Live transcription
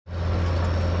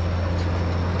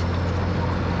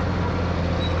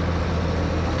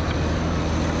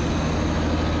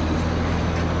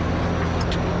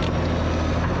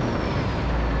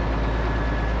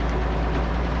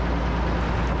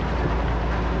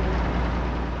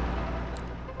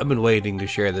I've been waiting to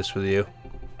share this with you.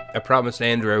 I promised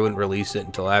Andrew I wouldn't release it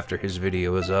until after his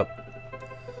video was up.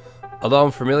 Although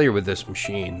I'm familiar with this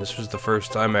machine, this was the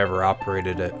first time I ever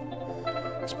operated it.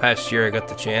 This past year I got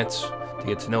the chance to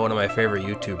get to know one of my favorite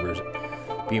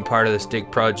YouTubers. Being part of this dig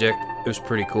project, it was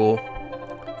pretty cool.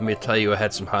 Let me tell you, I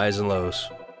had some highs and lows.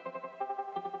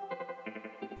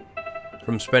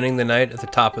 From spending the night at the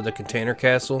top of the container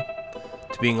castle,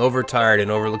 to being overtired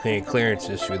and overlooking a clearance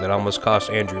issue that almost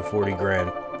cost Andrew 40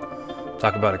 grand.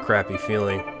 Talk about a crappy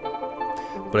feeling.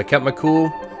 But I kept my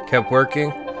cool, kept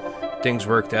working, things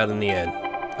worked out in the end.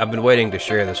 I've been waiting to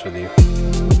share this with you.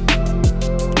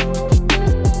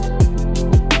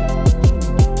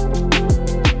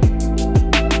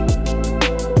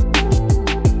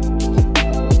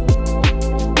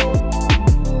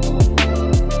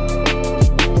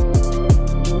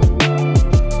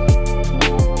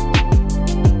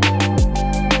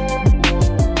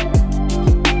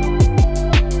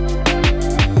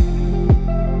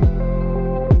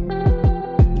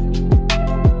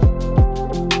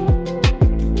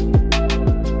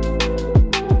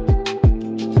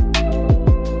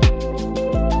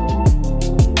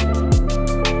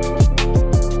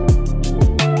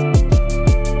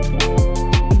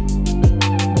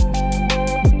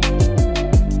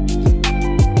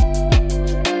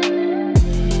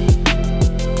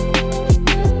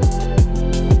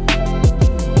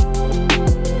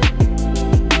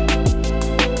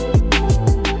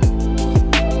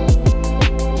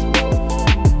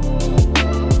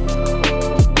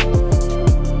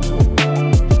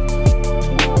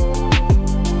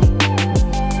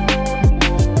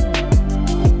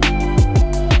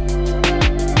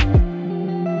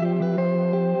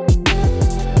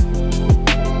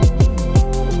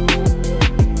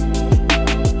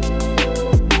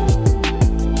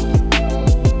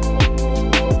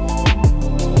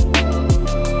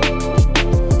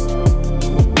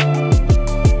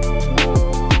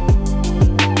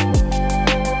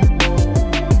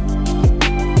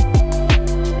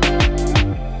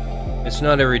 It's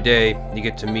not every day you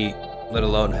get to meet, let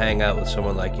alone hang out with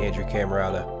someone like Andrew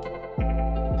Camarata.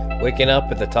 Waking up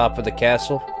at the top of the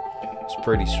castle was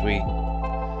pretty sweet.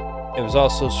 It was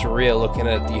also surreal looking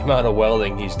at the amount of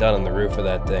welding he's done on the roof of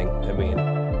that thing. I mean,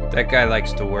 that guy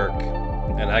likes to work,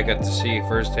 and I got to see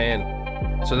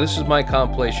firsthand. So this is my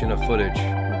compilation of footage.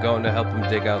 I'm going to help him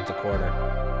dig out the corner.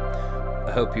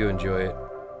 I hope you enjoy it.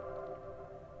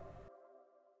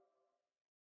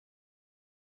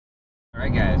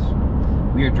 Alright guys,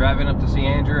 we are driving up to see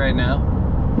Andrew right now.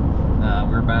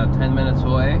 We're about 10 minutes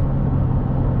away.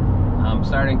 I'm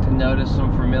starting to notice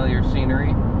some familiar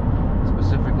scenery,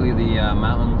 specifically the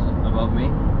mountains above me.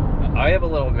 I am a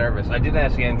little nervous. I did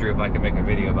ask Andrew if I could make a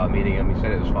video about meeting him. He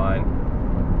said it was fine.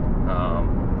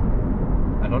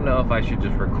 I don't know if I should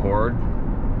just record.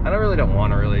 I don't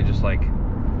want to really just like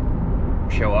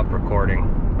show up recording,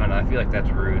 and I feel like that's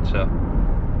rude, so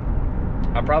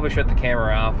I'll probably shut the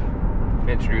camera off,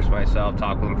 introduce myself,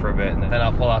 talk with him for a bit, and then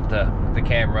I'll pull out the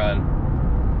camera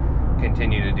and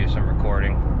continue to do some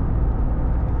recording.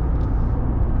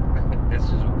 This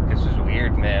is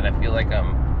weird, man. I feel like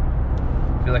I'm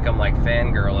like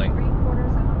fangirling. 3/4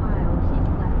 of a mile,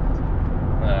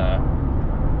 keep left.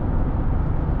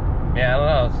 Yeah, I don't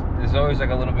know. There's always like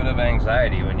a little bit of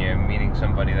anxiety when you're meeting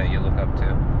somebody that you look up to.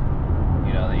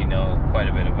 You know, that you know quite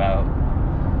a bit about.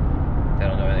 They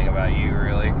don't know anything about you,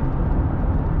 really.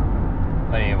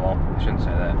 I mean, well, I shouldn't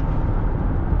say that.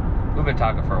 We've been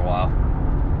talking for a while.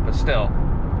 But still,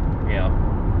 you know,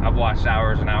 I've watched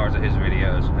hours and hours of his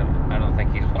videos, and I don't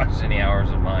think he's watched any hours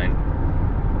of mine.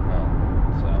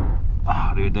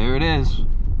 Oh, dude, there it is.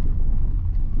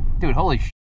 Dude, holy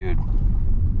shit, dude.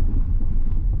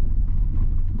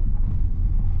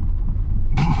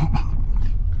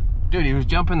 Dude, he was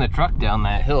jumping the truck down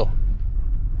that hill.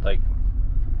 Like,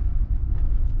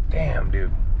 damn,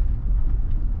 dude.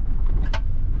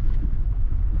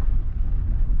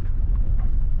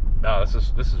 Oh, this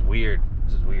is weird.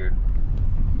 This is weird.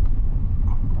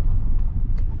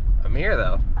 I'm here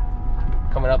though.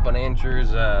 Coming up on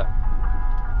Andrew's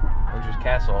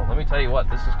castle. Let me tell you what,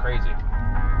 this is crazy.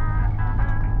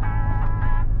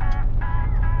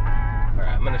 Alright,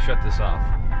 I'm gonna shut this off.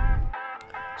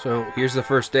 So here's the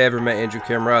first day I ever met Andrew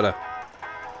Camarata.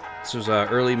 This was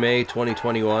early May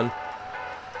 2021.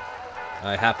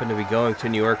 I happened to be going to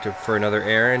New York for another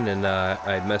errand, and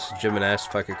I messaged him and asked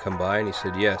if I could come by, and he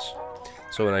said yes.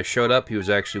 So when I showed up, he was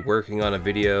actually working on a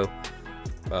video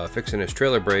fixing his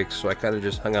trailer brakes, so I kind of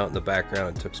just hung out in the background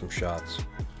and took some shots.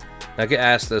 Now, I get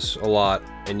asked this a lot,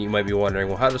 and you might be wondering,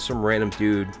 well, how does some random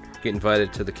dude get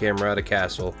invited to the Camarata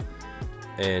Castle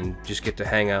and just get to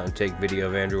hang out and take video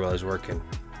of Andrew while he's working?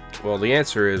 Well, the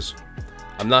answer is,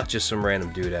 I'm not just some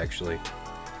random dude, actually.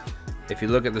 If you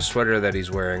look at the sweater that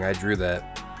he's wearing, I drew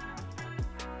that.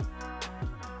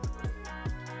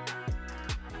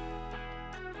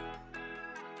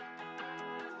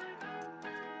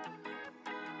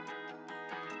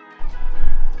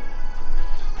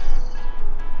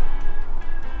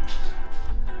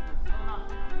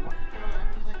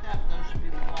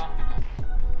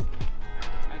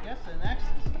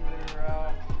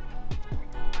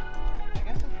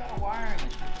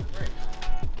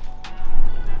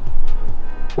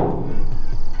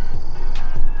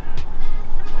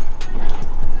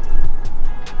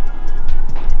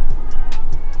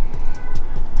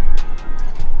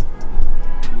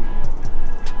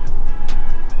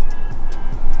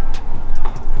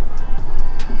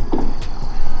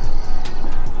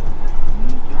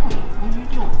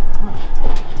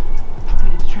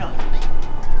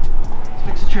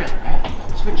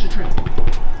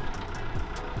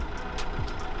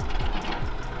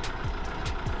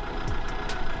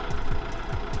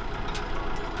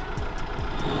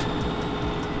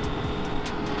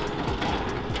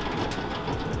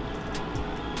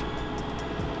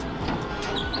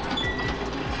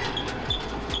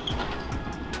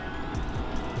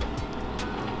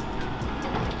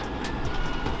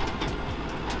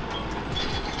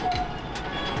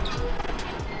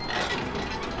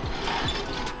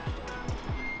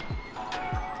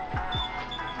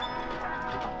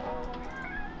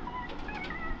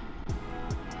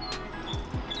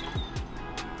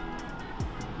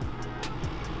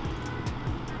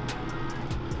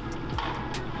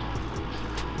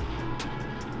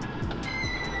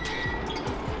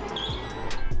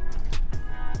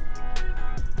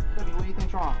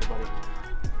 Wrong, buddy.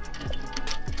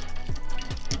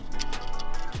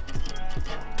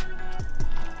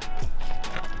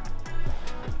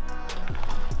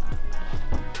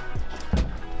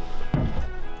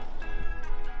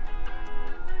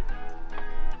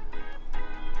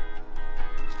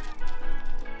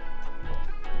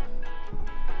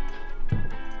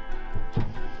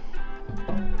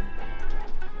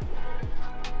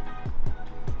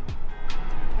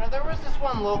 There was this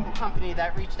one local company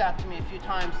that reached out to me a few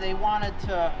times. They wanted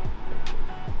to,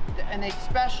 and they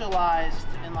specialized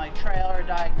in like trailer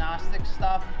diagnostic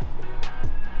stuff.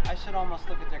 I should almost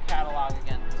look at their catalog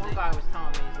again. One guy was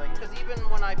telling me, he's like, because even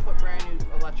when I put brand new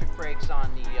electric brakes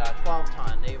on the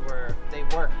 12-ton, they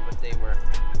worked, but they were,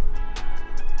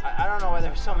 I don't know why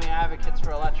there were so many advocates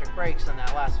for electric brakes in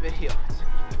that last video.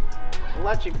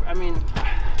 Electric, I mean,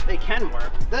 they can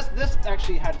work. This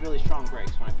actually had really strong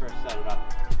brakes when I first set it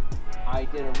up. I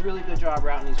did a really good job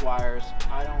routing these wires.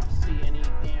 I don't see any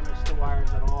damage to wires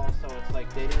at all, so it's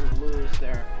like they didn't lose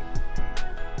their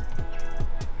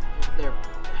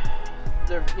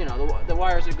you know, the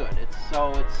wires are good.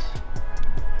 Alright,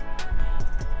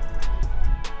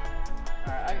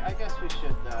 I guess we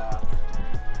should,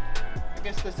 I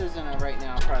guess this isn't a right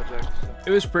now project. So.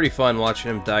 It was pretty fun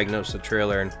watching him diagnose the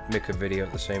trailer and make a video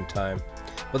at the same time.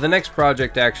 But the next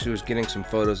project actually was getting some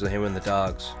photos of him and the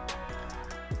dogs.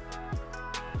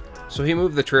 So he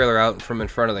moved the trailer out from in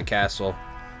front of the castle,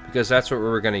 because that's what we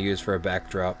were going to use for a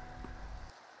backdrop.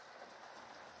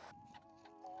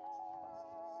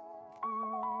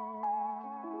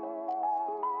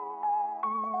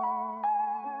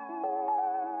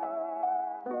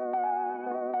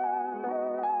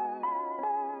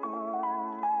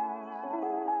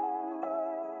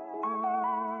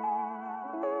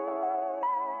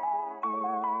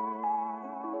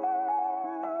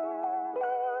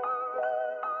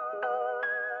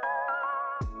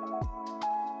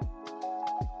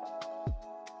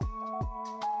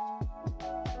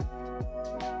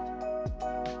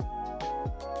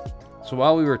 So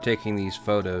while we were taking these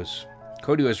photos,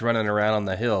 Cody was running around on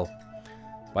the hill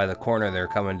by the corner there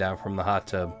coming down from the hot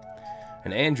tub.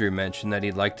 And Andrew mentioned that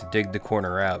he'd like to dig the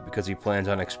corner out because he plans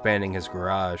on expanding his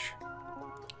garage.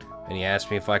 And he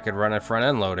asked me if I could run a front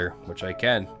end loader, which I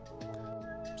can.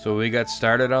 So we got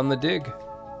started on the dig.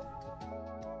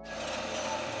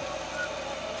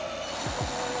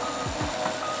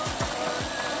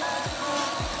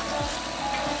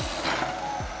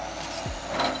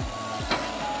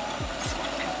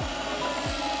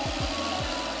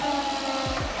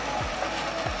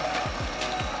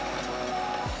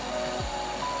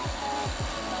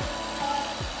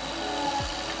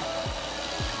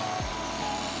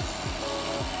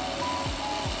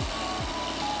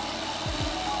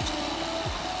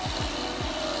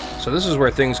 So this is where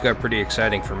things got pretty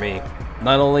exciting for me.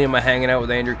 Not only am I hanging out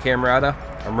with Andrew Camarata,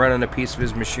 I'm running a piece of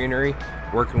his machinery,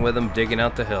 working with him digging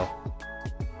out the hill.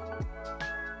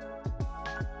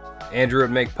 Andrew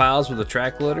would make piles with a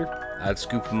track loader. I'd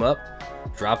scoop them up,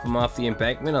 drop them off the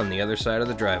embankment on the other side of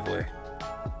the driveway.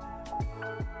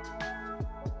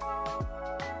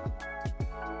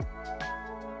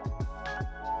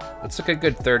 It's like a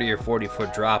good 30 or 40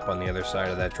 foot drop on the other side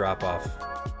of that drop off.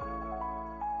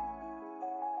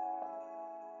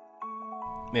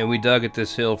 Man, we dug at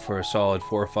this hill for a solid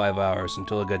 4 or 5 hours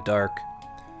until it got dark.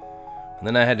 And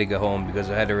then I had to go home because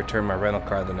I had to return my rental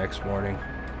car the next morning.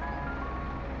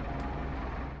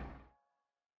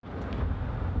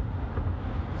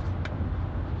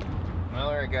 Well,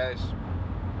 alright guys,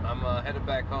 I'm headed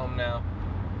back home now.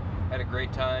 Had a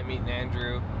great time meeting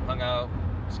Andrew, hung out,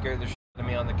 scared the shit out of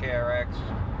me on the KRX.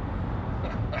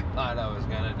 I thought I was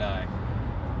gonna die.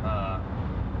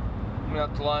 Went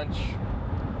out to lunch.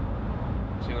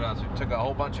 See what else? We took a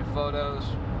whole bunch of photos,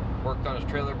 worked on his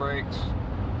trailer brakes,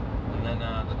 and then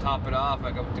to top it off,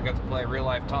 I got to play real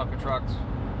life Tonka trucks.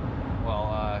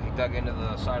 Well, he dug into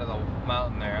the side of the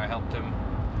mountain there. I helped him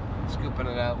scooping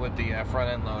it out with the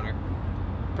front end loader.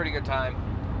 Pretty good time.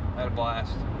 Had a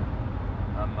blast.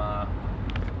 I'm about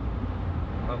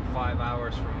 5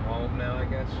 hours from home now, I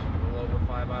guess. A little over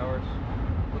 5 hours.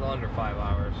 A little under 5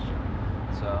 hours.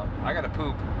 So I gotta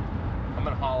poop. I'm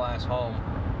gonna haul ass home.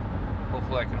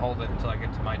 Hopefully I can hold it until I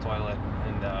get to my toilet,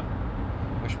 and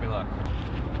wish me luck.